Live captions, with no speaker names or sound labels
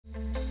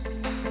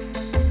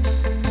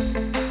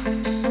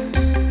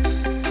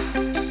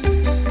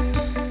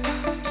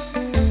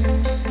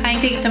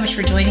thanks so much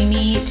for joining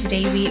me.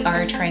 Today we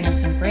are trying on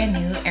some brand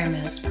new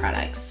Hermes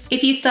products.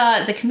 If you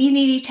saw the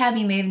community tab,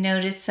 you may have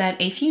noticed that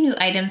a few new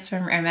items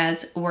from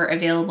Hermes were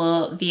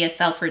available via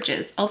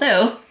Selfridges,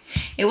 although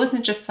it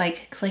wasn't just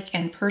like click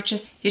and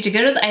purchase. You have to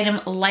go to the item,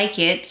 like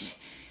it,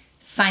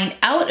 sign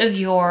out of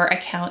your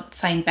account,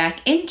 sign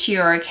back into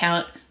your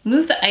account,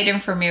 move the item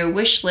from your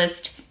wish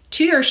list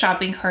to your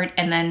shopping cart,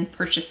 and then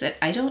purchase it.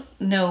 I don't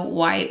know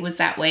why it was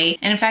that way.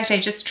 And in fact, I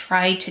just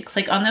tried to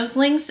click on those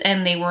links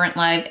and they weren't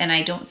live, and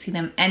I don't see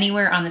them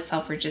anywhere on the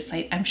Selfridges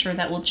site. I'm sure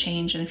that will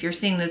change, and if you're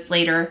seeing this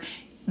later,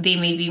 they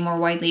may be more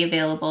widely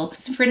available.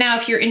 So for now,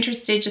 if you're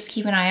interested, just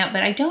keep an eye out,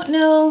 but I don't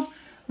know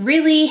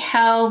really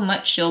how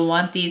much you'll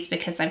want these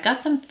because I've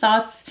got some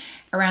thoughts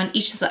around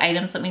each of the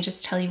items. Let me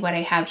just tell you what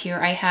I have here.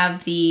 I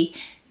have the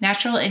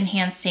Natural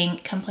Enhancing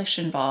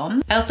Complexion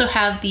Balm. I also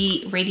have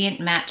the Radiant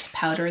Matte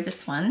Powder,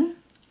 this one.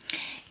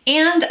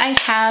 And I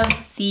have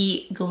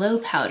the Glow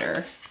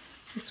Powder,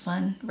 this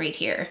one right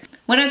here.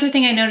 One other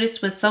thing I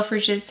noticed was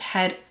Selfridges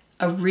had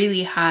a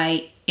really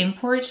high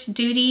import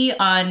duty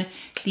on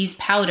these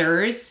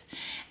powders.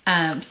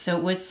 So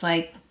it was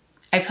like,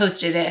 I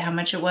posted it, how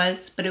much it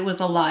was, but it was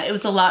a lot. It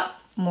was a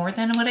lot more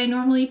than what I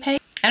normally pay.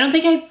 I don't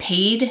think I've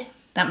paid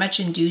that much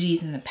in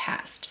duties in the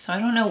past. So I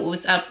don't know what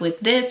was up with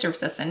this or if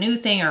that's a new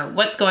thing or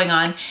what's going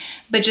on,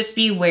 but just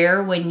be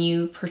aware when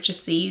you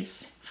purchase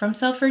these from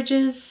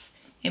Selfridges,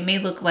 it may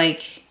look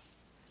like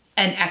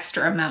an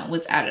extra amount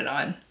was added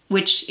on,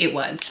 which it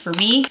was for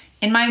me.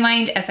 In my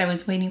mind, as I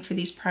was waiting for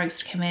these products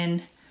to come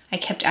in, I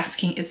kept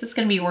asking, is this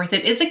gonna be worth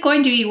it? Is it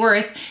going to be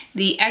worth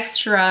the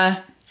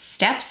extra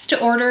steps to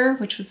order,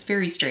 which was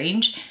very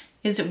strange?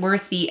 Is it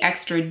worth the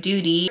extra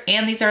duty?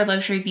 And these are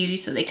luxury beauty,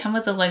 so they come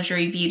with a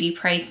luxury beauty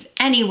price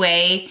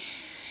anyway.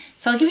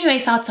 So I'll give you my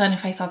thoughts on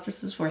if I thought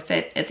this was worth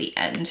it at the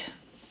end.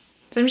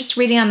 So I'm just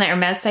reading on the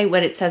Hermes site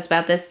what it says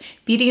about this.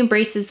 Beauty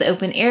embraces the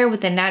open air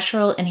with a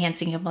natural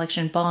enhancing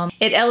complexion balm.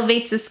 It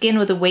elevates the skin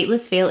with a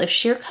weightless veil of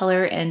sheer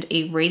color and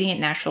a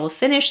radiant natural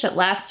finish that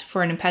lasts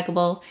for an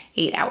impeccable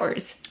 8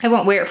 hours. I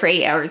won't wear it for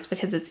 8 hours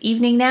because it's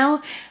evening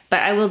now,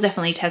 but I will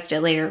definitely test it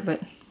later,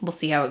 but we'll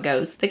see how it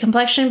goes. The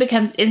complexion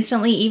becomes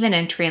instantly even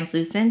and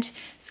translucent.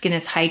 Skin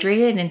is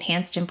hydrated,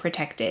 enhanced, and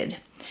protected.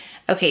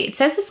 Okay, it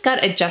says it's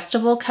got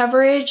adjustable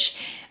coverage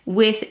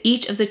with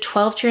each of the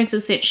 12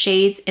 translucent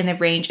shades in the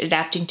range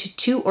adapting to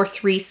 2 or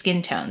 3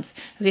 skin tones.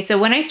 Okay, so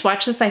when I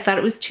swatched this, I thought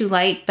it was too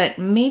light, but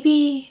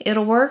maybe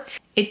it'll work.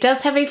 It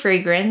does have a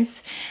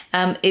fragrance.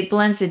 It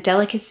blends the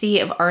delicacy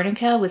of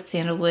arnica with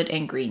sandalwood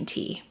and green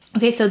tea.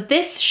 Okay, so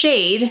this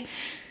shade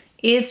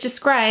is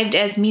described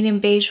as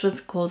medium beige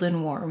with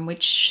golden warm,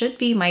 which should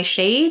be my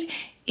shade.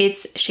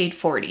 It's shade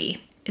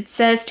 40. It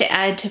says to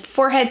add to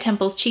forehead,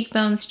 temples,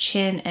 cheekbones,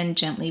 chin, and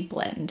gently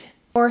blend.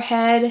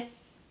 Forehead,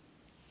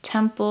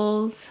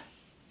 temples,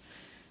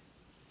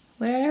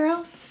 where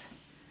else?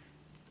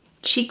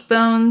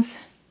 Cheekbones,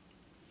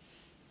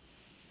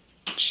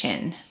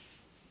 chin,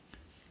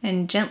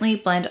 and gently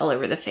blend all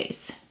over the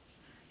face.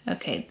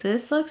 Okay,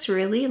 this looks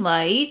really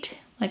light,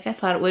 like I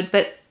thought it would,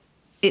 but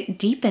it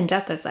deepened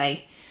up as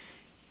I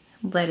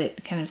let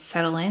it kind of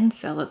settle in.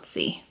 So let's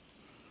see.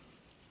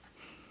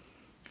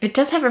 It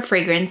does have a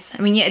fragrance.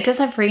 I mean, yeah, it does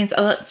have fragrance.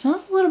 Oh, it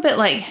smells a little bit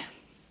like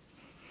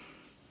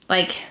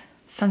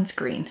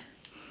sunscreen.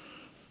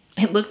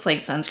 It looks like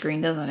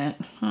sunscreen, doesn't it?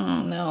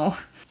 Oh no.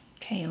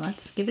 Okay,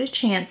 let's give it a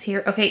chance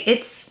here. Okay,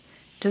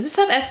 does this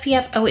have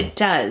SPF? Oh, it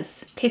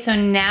does. Okay, so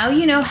now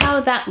you know how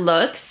that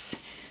looks.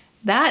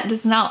 That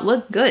does not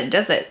look good,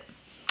 does it?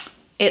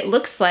 It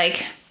looks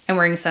like I'm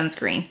wearing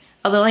sunscreen.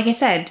 Although, like I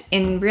said,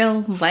 in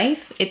real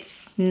life,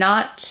 it's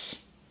not,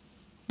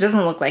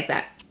 doesn't look like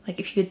that. Like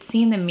if you could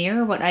see in the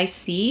mirror what I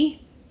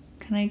see,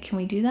 can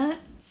we do that?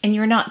 And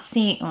you're not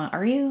seeing, well,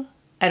 are you?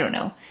 I don't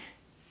know.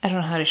 I don't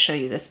know how to show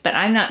you this, but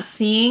I'm not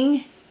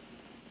seeing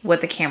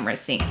what the camera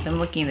is seeing because I'm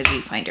looking in the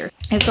viewfinder.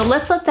 And so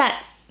let's let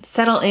that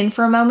settle in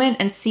for a moment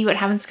and see what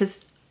happens, because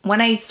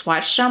when I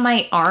swatched on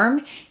my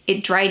arm,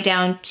 it dried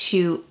down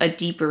to a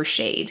deeper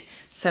shade.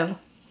 So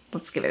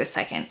let's give it a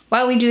second.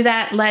 While we do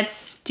that,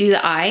 let's do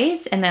the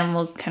eyes, and then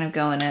we'll kind of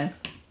go in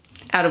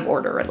out of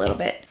order a little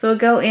bit. So we'll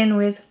go in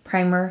with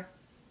primer.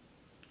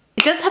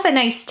 It does have a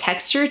nice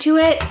texture to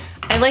it.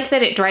 I like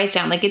that it dries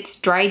down, like it's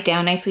dried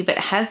down nicely, but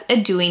it has a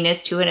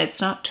dewiness to it.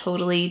 It's not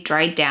totally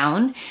dried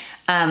down.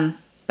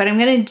 But I'm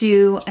gonna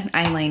do an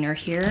eyeliner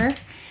here.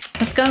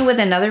 Let's go with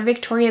another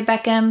Victoria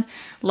Beckham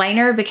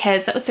liner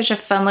because that was such a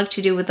fun look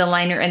to do with the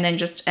liner and then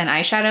just an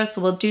eyeshadow.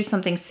 So we'll do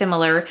something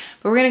similar,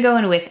 but we're gonna go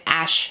in with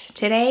Ash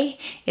today.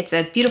 It's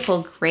a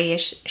beautiful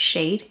grayish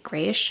shade.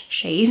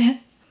 I'm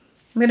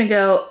gonna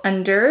go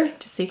under,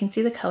 just so you can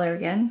see the color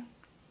again.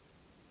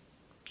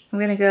 I'm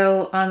gonna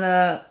go on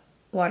the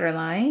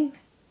waterline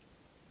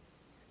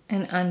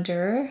and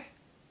under,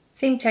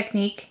 same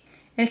technique.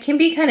 And it can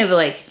be kind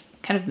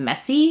of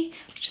messy,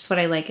 which is what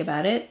I like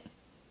about it.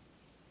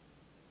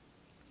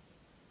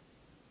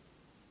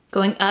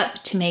 Going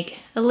up to make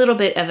a little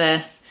bit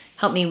of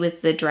help me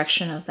with the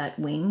direction of that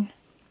wing.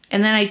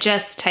 And then I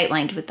just tight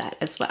lined with that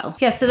as well.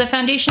 Yeah, so the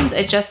foundation's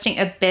adjusting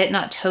a bit,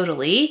 not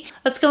totally.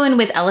 Let's go in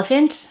with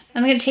Elephant.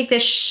 I'm gonna take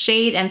this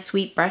Shade and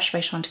Sweet brush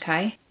by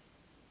Chantecaille.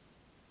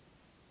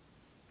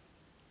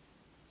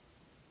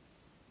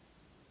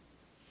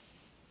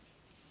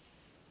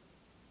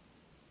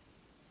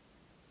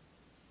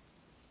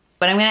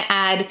 But I'm gonna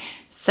add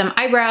some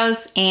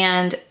eyebrows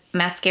and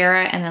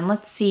mascara, and then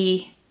let's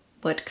see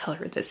what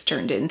color this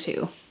turned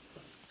into.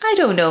 I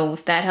don't know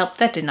if that helped.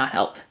 That did not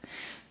help.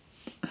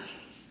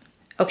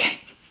 Okay,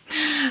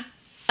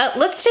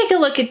 let's take a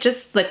look at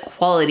just the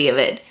quality of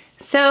it.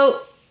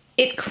 So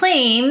it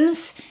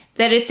claims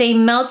that it's a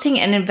melting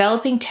and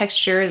enveloping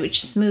texture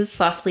which smooths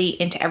softly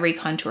into every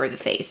contour of the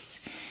face.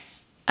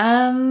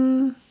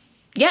 Yeah,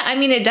 I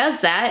mean, it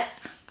does that.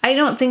 I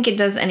don't think it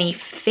does any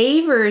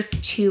favors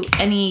to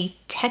any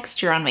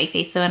texture on my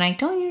face though, and I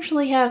don't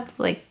usually have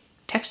like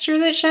texture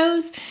that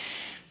shows.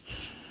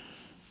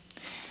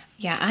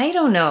 Yeah, I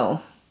don't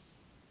know.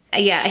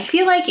 Yeah, I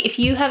feel like if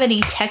you have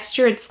any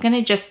texture, it's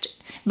gonna just,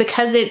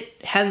 because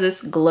it has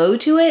this glow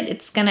to it,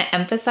 it's gonna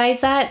emphasize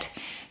that.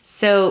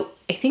 So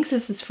I think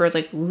this is for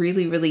like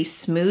really, really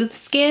smooth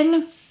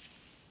skin.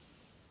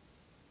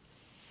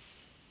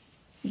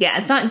 Yeah,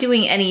 it's not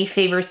doing any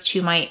favors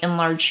to my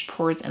enlarged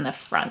pores in the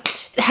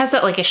front. It has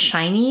that like a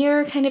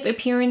shinier kind of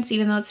appearance,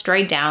 even though it's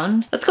dried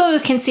down. Let's go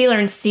with concealer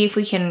and see if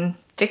we can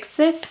fix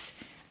this.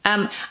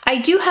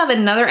 I do have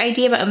another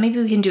idea, but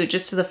maybe we can do it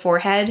just to the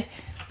forehead.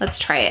 Let's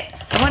try it.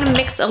 I want to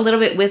mix a little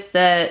bit with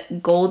the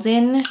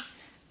Golden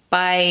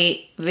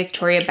by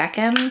Victoria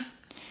Beckham,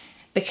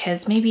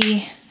 because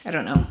maybe, I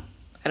don't know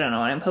what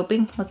I'm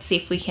hoping. Let's see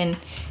if we can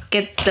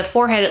get the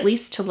forehead at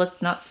least to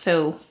look not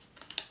so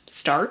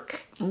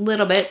stark a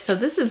little bit. So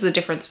this is the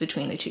difference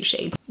between the two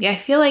shades. Yeah, I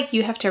feel like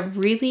you have to have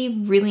really,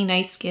 really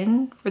nice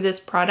skin for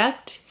this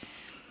product.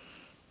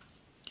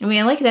 I mean,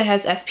 I like that it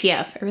has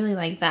SPF. I really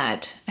like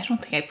that. I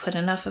don't think I put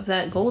enough of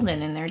that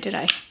Golden in there, did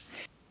I?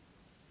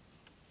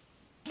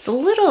 It's a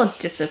little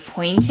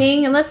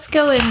disappointing. And let's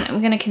go in,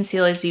 I'm gonna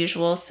conceal as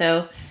usual.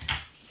 So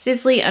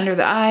SISLEY under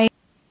the eye.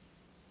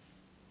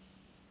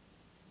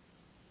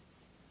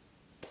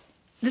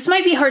 This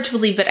might be hard to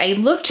believe, but I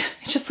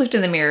just looked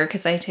in the mirror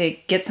because I had to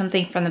get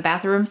something from the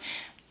bathroom,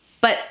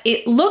 but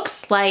it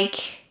looks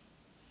like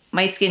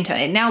my skin tone.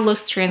 It now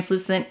looks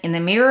translucent in the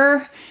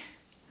mirror.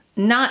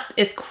 Not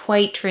as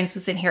quite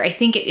translucent here. I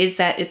think it is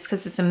that it's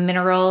because it's a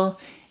mineral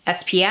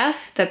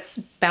SPF that's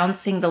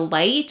bouncing the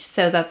light.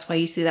 So that's why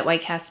you see that white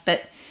cast,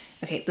 but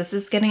okay, this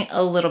is getting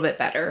a little bit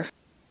better.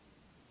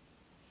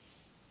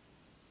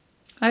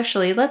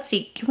 Actually, let's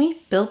see, can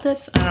we build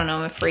this? I don't know,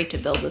 I'm afraid to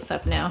build this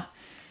up now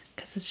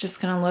because it's just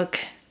gonna look,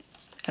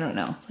 I don't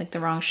know, like the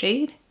wrong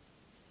shade.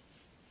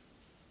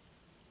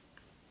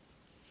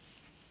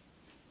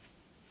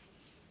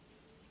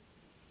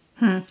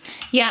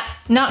 Yeah,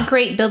 not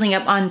great building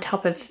up on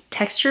top of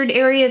textured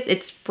areas.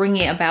 It's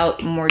bringing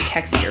about more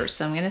texture.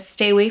 So I'm gonna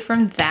stay away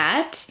from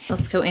that.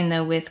 Let's go in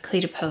though with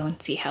Clé de Peau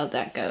and see how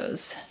that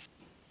goes.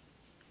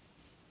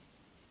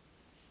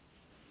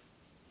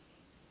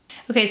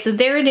 Okay, so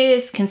there it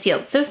is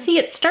concealed. So see,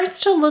 it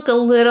starts to look a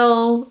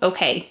little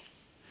okay.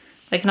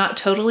 Like not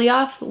totally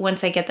off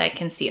once I get that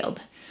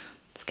concealed.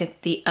 Let's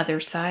get the other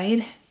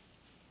side.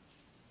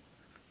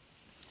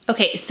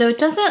 Okay, so it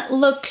doesn't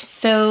look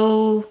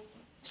so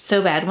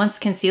bad once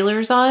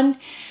concealer's on.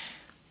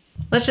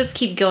 Let's just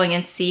keep going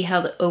and see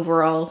how the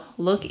overall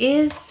look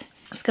is.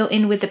 Let's go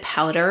in with the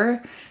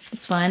powder.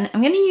 This one,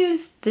 I'm gonna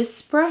use this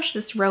brush,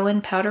 this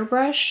ROEN powder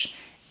brush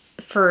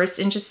first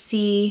and just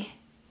see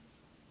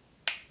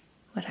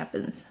what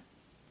happens.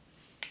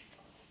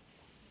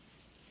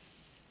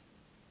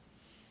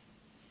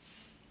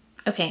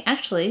 Okay,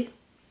 actually,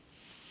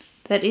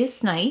 that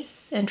is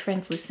nice and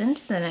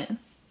translucent, isn't it?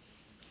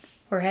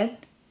 Forehead.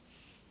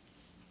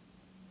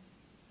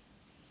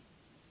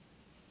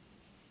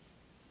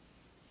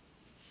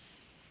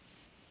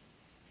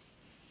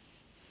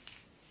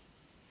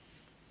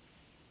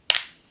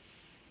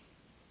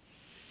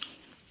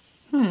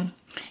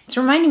 It's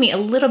reminding me a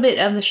little bit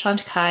of the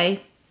Chantecaille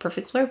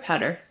Perfect Blur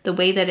Powder. The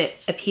way that it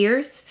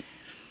appears,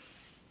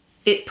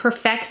 it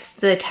perfects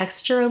the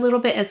texture a little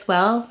bit as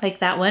well, like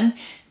that one.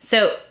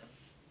 So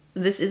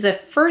this is a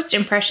first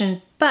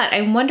impression, but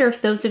I wonder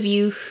if those of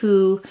you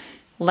who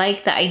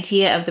like the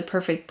idea of the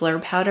Perfect Blur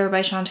Powder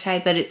by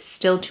Chantecaille, but it's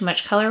still too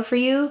much color for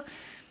you,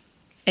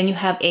 and you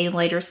have a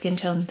lighter skin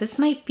tone, this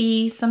might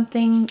be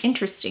something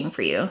interesting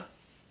for you.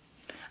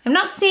 I'm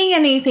not seeing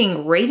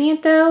anything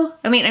radiant though.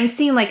 I mean, I'm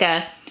seeing like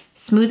a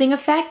smoothing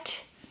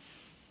effect,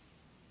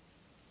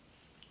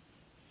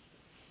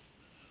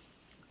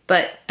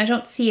 but I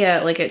don't see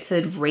a, like it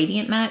said,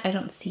 radiant matte. I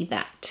don't see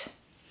that,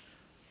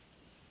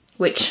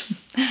 which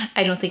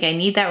I don't think I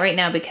need that right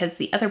now because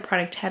the other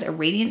product had a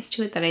radiance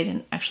to it that I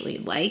didn't actually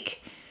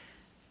like.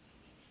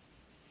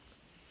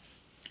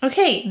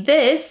 Okay,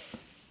 this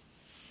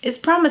is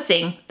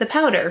promising, the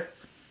powder.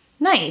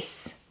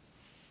 Nice.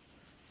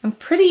 I'm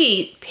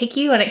pretty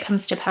picky when it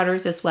comes to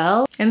powders as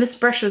well. And this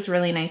brush was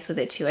really nice with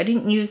it too. I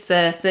didn't use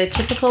the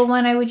typical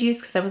one I would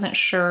use because I wasn't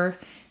sure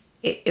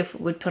it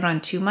would put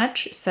on too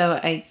much, so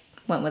I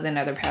went with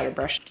another powder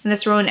brush. And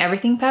this ROEN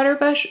Everything powder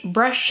brush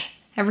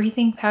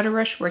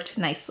worked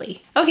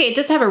nicely. Okay, it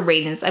does have a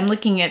radiance. I'm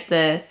looking at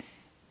the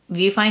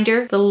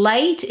viewfinder. The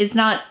light is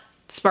not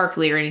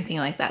sparkly or anything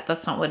like that.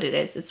 That's not what it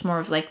is. It's more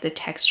of like the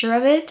texture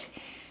of it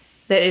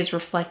that is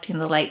reflecting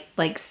the light,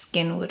 like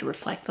skin would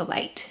reflect the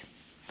light.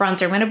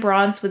 Bronzer, I'm gonna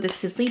bronze with the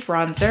SISLEY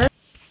bronzer.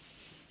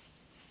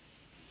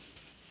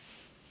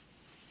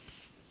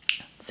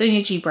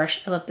 Sonia G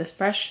brush, I love this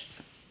brush.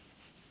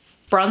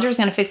 Bronzer is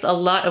gonna fix a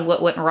lot of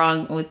what went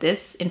wrong with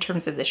this in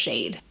terms of the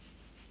shade.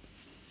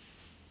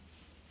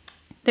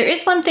 There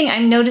is one thing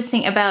I'm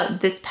noticing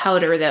about this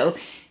powder though.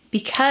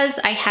 Because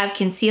I have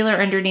concealer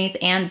underneath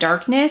and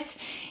darkness,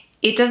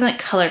 it doesn't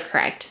color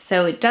correct.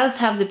 So it does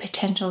have the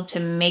potential to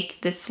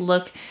make this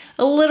look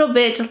a little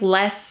bit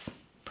less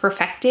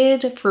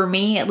perfected for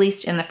me, at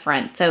least in the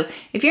front. So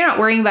if you're not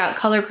worrying about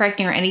color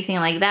correcting or anything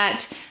like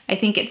that, I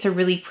think it's a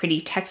really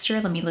pretty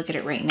texture. Let me look at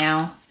it right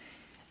now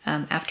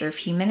after a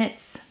few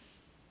minutes.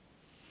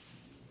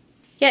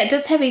 Yeah, it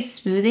does have a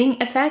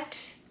smoothing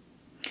effect,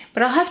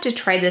 but I'll have to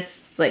try this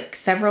like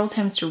several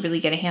times to really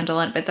get a handle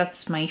on it, but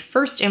that's my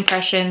first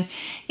impression.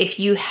 If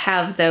you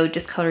have though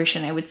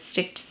discoloration, I would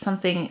stick to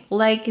something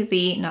like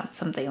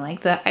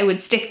I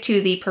would stick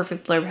to the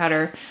Perfect Blur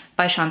Powder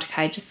by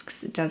CHANTECAILLE just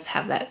because it does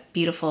have that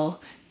beautiful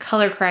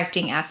color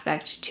correcting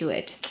aspect to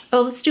it.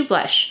 Oh, let's do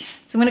blush.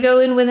 So I'm gonna go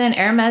in with an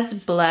Hermes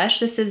blush.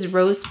 This is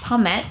Rose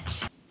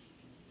Pomette.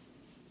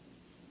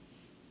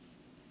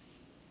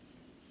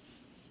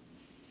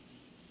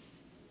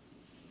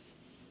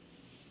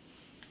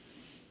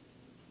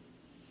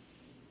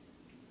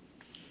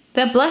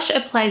 The blush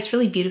applies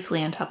really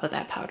beautifully on top of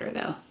that powder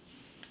though.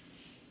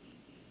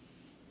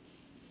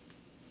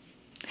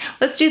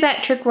 Let's do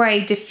that trick where I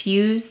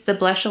diffuse the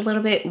blush a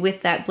little bit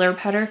with that blur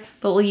powder,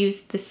 but we'll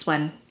use this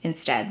one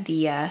instead,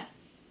 the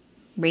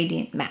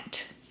Radiant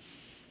Matte.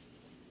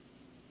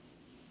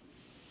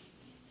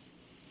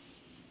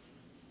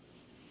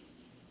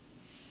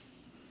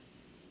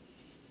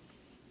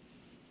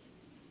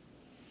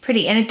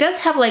 Pretty, and it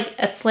does have like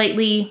a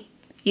slightly,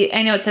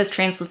 I know it says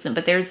translucent,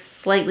 but there's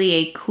slightly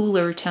a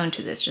cooler tone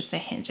to this, just a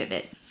hint of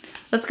it.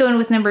 Let's go in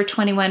with number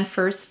 21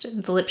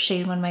 first, the lip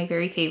shade, one of my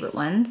very favorite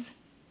ones.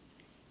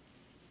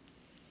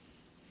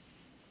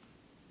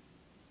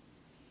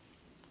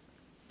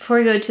 Before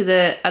we go to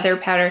the other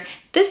powder,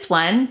 this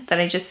one that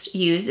I just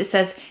used, it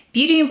says,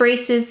 Beauty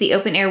embraces the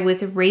open air with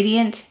the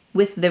Radiant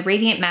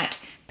Matte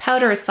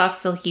Powder, a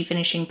soft silky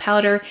finishing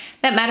powder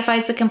that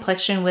mattifies the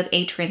complexion with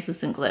a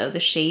translucent glow.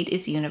 The shade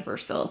is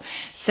universal.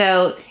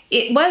 So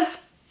it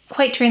was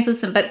quite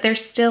translucent, but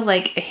there's still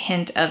like a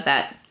hint of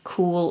that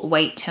cool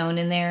white tone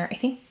in there. I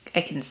think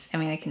I can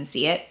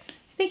see it.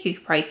 I think you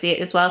could probably see it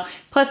as well.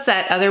 Plus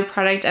that other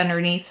product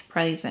underneath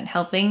probably isn't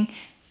helping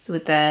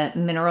with the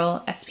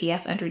mineral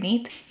SPF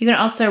underneath. You can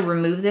also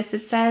remove this,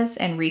 it says,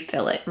 and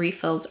refill it.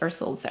 Refills are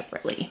sold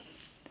separately.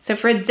 So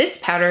for this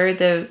powder,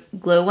 the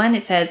glow one,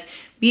 it says,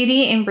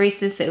 Beauty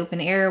embraces the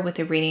open air with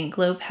a Radiant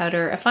Glow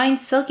Powder, a fine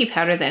silky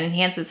powder that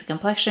enhances the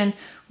complexion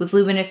with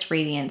luminous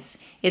radiance.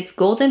 Its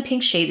golden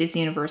pink shade is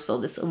universal.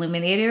 This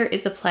illuminator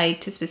is applied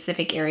to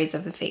specific areas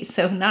of the face,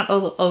 so not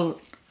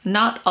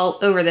all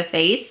over the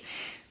face,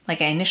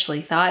 like I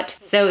initially thought.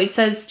 So it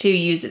says to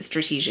use it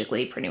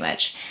strategically, pretty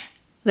much.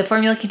 The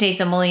formula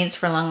contains emollients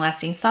for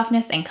long-lasting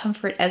softness and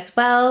comfort as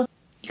well.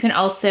 You can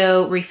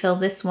also refill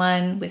this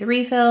one with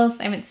refills.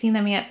 I haven't seen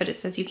them yet, but it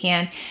says you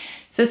can.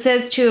 So it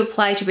says to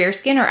apply to bare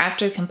skin or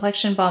after the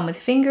complexion balm with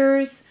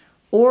fingers,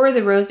 or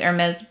the Rose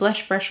Hermes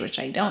blush brush, which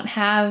I don't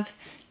have,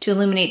 to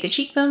illuminate the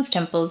cheekbones,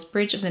 temples,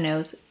 bridge of the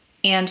nose,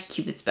 and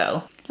Cupid's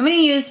bow. I'm gonna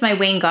use my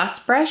Wayne Goss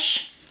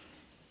brush.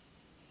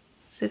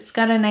 So it's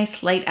got a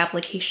nice light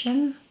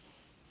application.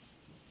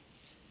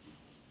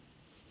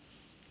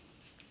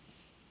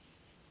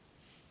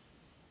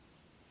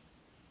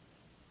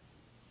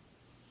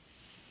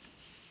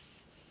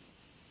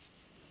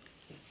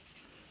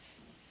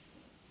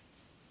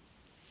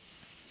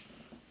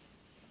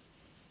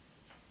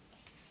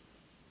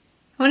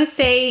 I want to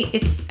say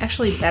it's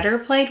actually better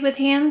applied with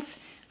hands.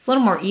 It's a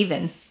little more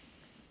even.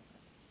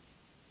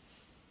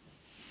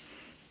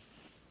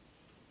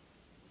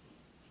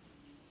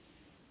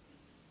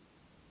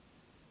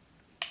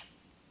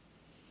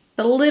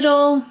 A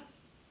little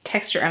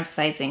texture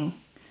emphasizing. I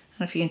don't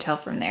know if you can tell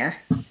from there.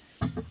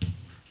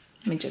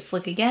 Let me just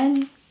look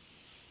again.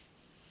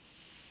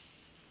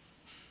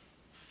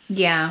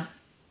 Yeah.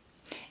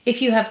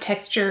 If you have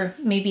texture,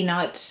 maybe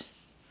not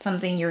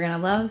something you're gonna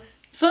love.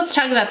 So let's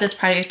talk about this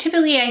product.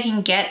 Typically I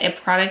can get a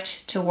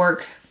product to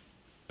work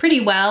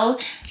pretty well,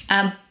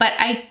 but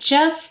I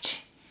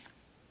just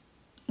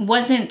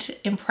wasn't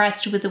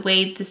impressed with the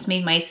way this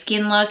made my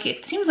skin look.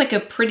 It seems like a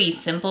pretty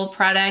simple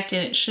product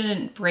and it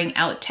shouldn't bring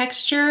out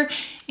texture.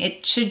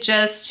 It should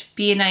just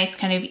be a nice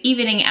kind of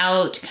evening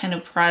out kind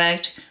of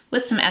product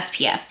with some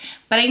SPF.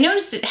 But I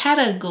noticed it had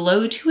a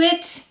glow to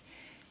it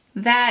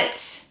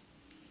that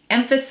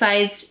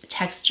emphasized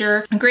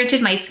texture.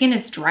 Granted, my skin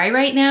is dry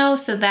right now,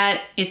 so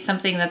that is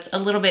something that's a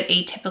little bit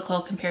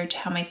atypical compared to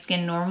how my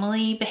skin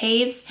normally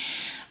behaves.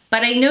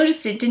 But I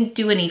noticed it didn't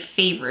do any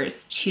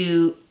favors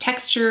to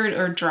textured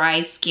or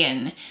dry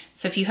skin.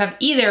 So if you have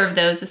either of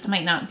those, this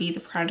might not be the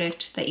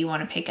product that you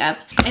want to pick up.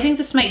 I think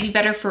this might be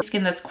better for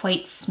skin that's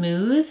quite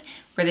smooth,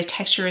 where the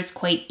texture is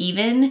quite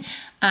even.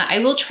 I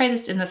will try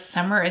this in the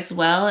summer as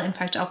well. In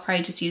fact, I'll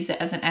probably just use it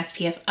as an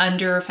SPF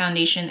under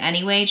foundation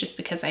anyway, just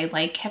because I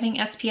like having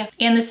SPF.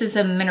 And this is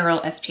a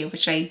mineral SPF,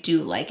 which I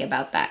do like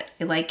about that.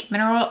 I like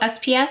mineral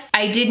SPFs.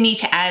 I did need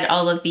to add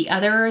all of the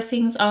other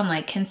things on,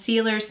 like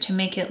concealers, to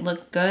make it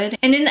look good.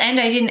 And in the end,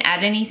 I didn't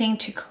add anything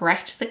to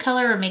correct the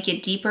color or make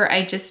it deeper.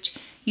 I just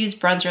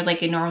used bronzer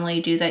like I normally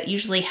do. That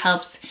usually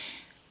helps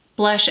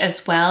blush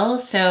as well.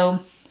 So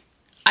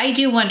I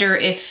do wonder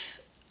if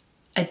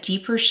a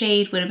deeper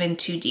shade would have been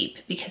too deep,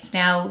 because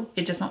now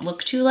it doesn't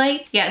look too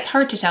light. Yeah, it's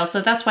hard to tell, so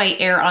that's why I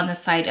err on the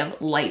side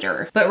of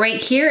lighter. But right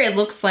here, it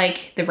looks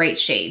like the right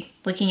shade.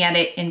 Looking at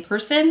it in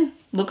person,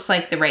 looks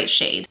like the right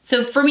shade.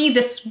 So for me,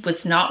 this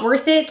was not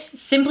worth it,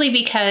 simply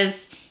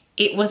because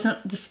it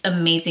wasn't this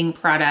amazing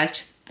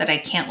product that I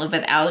can't live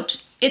without.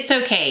 It's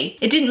okay.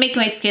 It didn't make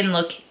my skin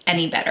look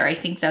any better. I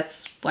think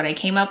that's what I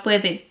came up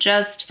with. It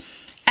just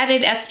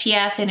added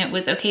SPF and it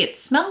was okay. It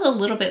smelled a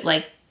little bit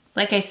like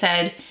I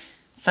said,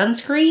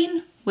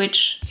 sunscreen,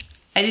 which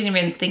I didn't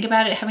even think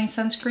about it having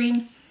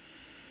sunscreen.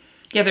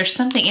 Yeah, there's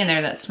something in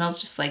there that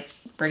smells just like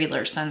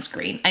regular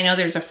sunscreen. I know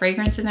there's a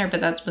fragrance in there, but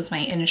that was my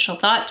initial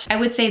thought. I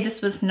would say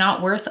this was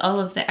not worth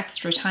all of the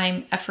extra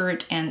time,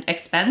 effort, and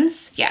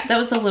expense. Yeah, that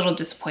was a little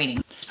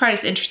disappointing. This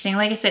product's interesting.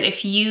 Like I said,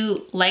 if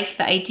you like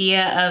the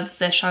idea of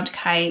the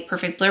Chantecaille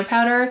Perfect Blur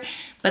Powder,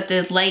 but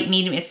the light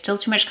medium is still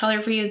too much color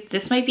for you,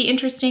 this might be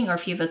interesting. Or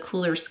if you have a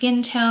cooler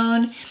skin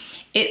tone,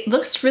 it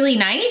looks really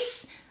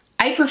nice.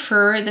 I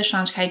prefer the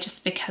Chantecaille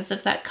just because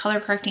of that color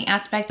correcting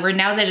aspect. Where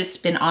now that it's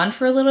been on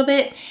for a little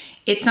bit,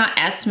 it's not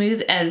as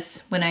smooth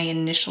as when I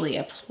initially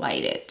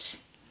applied it.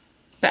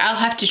 But I'll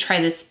have to try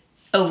this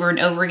over and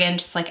over again,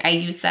 just like I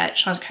use that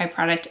Chantecaille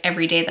product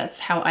every day. That's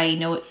how I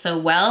know it so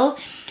well.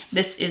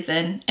 This is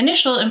an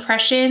initial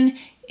impression.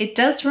 It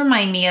does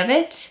remind me of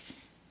it.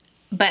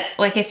 But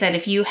like I said,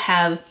 if you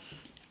have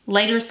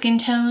lighter skin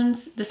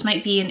tones, this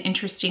might be an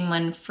interesting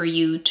one for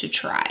you to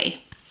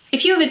try.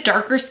 If you have a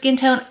darker skin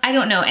tone, I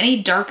don't know,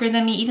 any darker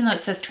than me, even though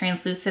it says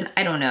translucent,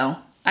 I don't know.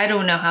 I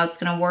don't know how it's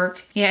gonna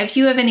work. Yeah, if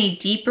you have any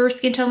deeper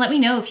skin tone, let me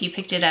know if you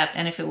picked it up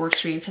and if it works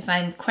for you, because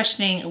I'm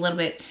questioning a little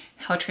bit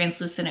how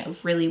translucent it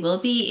really will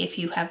be if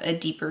you have a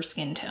deeper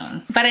skin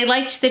tone. But I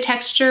liked the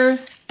texture,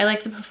 I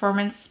liked the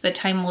performance, but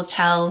time will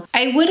tell.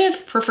 I would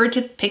have preferred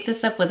to pick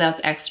this up without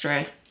the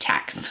extra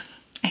tax.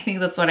 I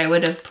think that's what I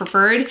would have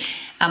preferred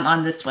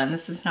on this one.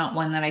 This is not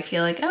one that I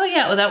feel like, oh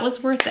yeah, well that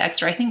was worth the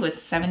extra. I think it was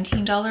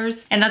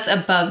 $17, and that's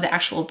above the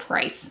actual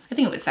price. I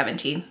think it was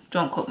 17.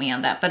 Don't quote me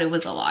on that, but it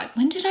was a lot.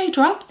 When did I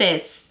drop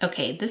this?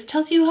 Okay, this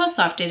tells you how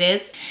soft it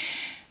is.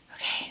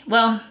 Okay,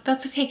 well,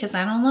 that's okay because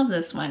I don't love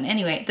this one.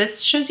 Anyway,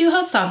 this shows you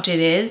how soft it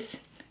is.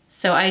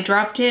 So I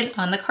dropped it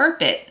on the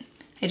carpet.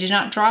 I did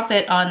not drop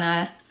it on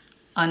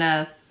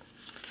a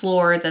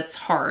floor that's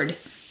hard.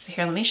 So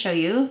here, let me show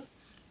you.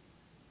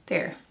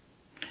 There.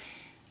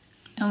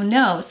 Oh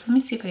no, so let me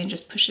see if I can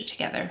just push it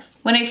together.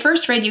 When I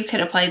first read you could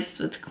apply this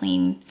with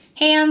clean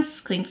hands,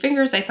 clean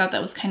fingers, I thought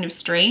that was kind of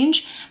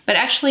strange, but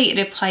actually it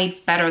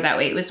applied better that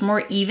way. It was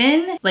more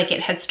even, like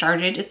it had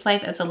started its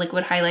life as a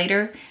liquid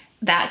highlighter,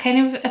 that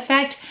kind of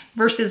effect,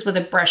 versus with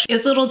a brush. It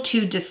was a little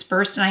too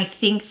dispersed, and I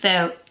think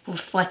the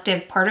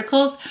reflective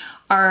particles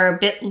are a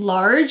bit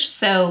large,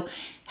 so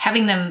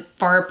having them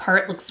far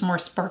apart looks more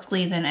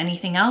sparkly than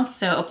anything else.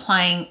 So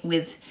applying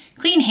with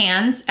clean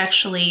hands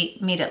actually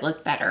made it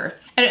look better.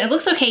 And it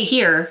looks okay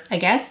here, I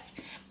guess,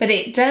 but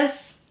it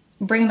does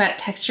bring about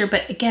texture.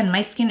 But again,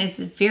 my skin is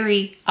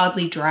very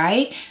oddly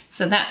dry,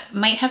 so that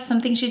might have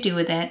something to do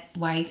with it,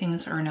 why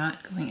things are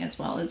not going as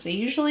well as they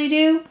usually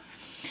do.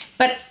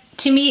 But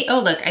to me, oh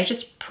look, I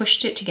just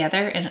pushed it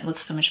together and it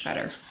looks so much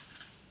better.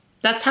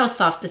 That's how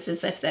soft this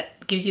is, if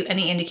that gives you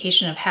any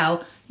indication of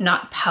how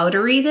not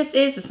powdery this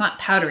is. It's not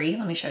powdery,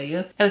 let me show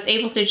you. I was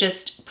able to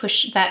just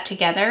push that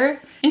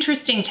together.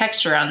 Interesting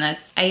texture on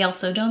this. I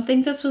also don't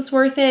think this was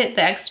worth it.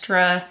 The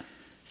extra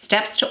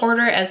steps to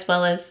order as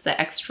well as the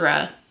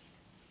extra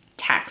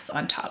tax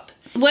on top.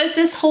 Was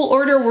this whole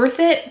order worth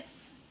it?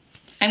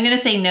 I'm gonna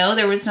say no.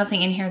 There was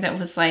nothing in here that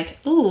was like,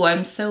 ooh,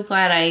 I'm so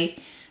glad I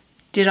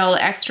did all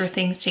the extra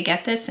things to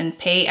get this and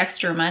pay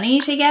extra money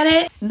to get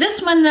it.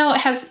 This one though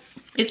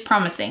is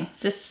promising.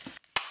 This,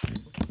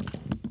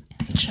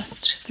 I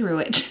just threw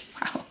it.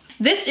 Wow.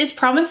 This is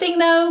promising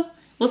though.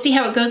 We'll see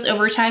how it goes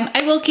over time.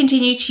 I will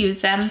continue to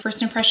use them.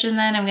 First impression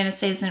then, I'm gonna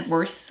say isn't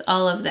worth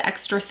all of the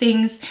extra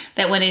things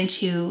that went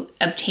into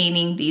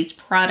obtaining these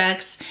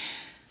products.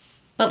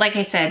 But like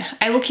I said,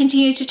 I will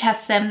continue to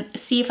test them,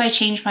 see if I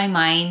change my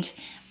mind.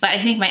 But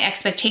I think my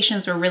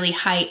expectations were really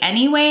high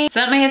anyway. So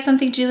that might have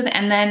something to do with it.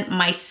 And then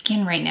my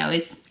skin right now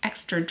is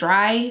extra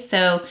dry.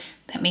 So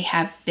that may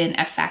have been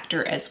a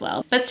factor as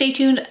well. But stay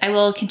tuned, I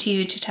will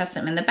continue to test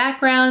them in the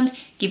background,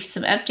 give you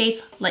some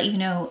updates, let you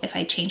know if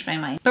I change my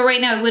mind. But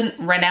right now I wouldn't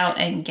run out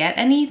and get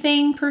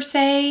anything per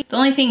se. The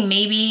only thing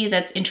maybe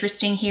that's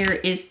interesting here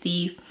is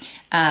the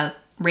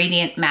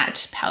Radiant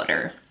Matte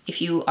Powder,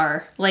 if you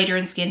are lighter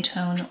in skin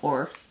tone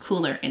or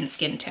cooler in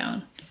skin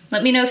tone.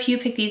 Let me know if you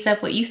pick these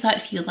up, what you thought,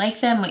 if you like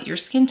them, what your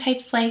skin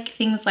type's like,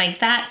 things like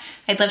that.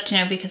 I'd love to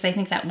know because I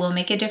think that will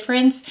make a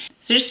difference.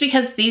 So just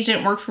because these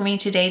didn't work for me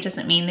today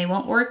doesn't mean they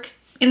won't work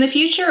in the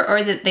future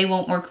or that they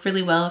won't work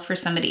really well for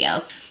somebody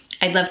else.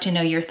 I'd love to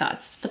know your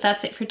thoughts. But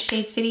that's it for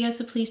today's video,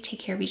 so please take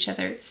care of each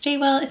other. Stay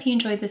well if you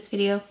enjoyed this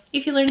video.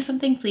 If you learned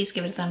something, please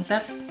give it a thumbs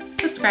up,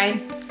 subscribe,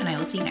 and I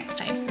will see you next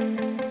time.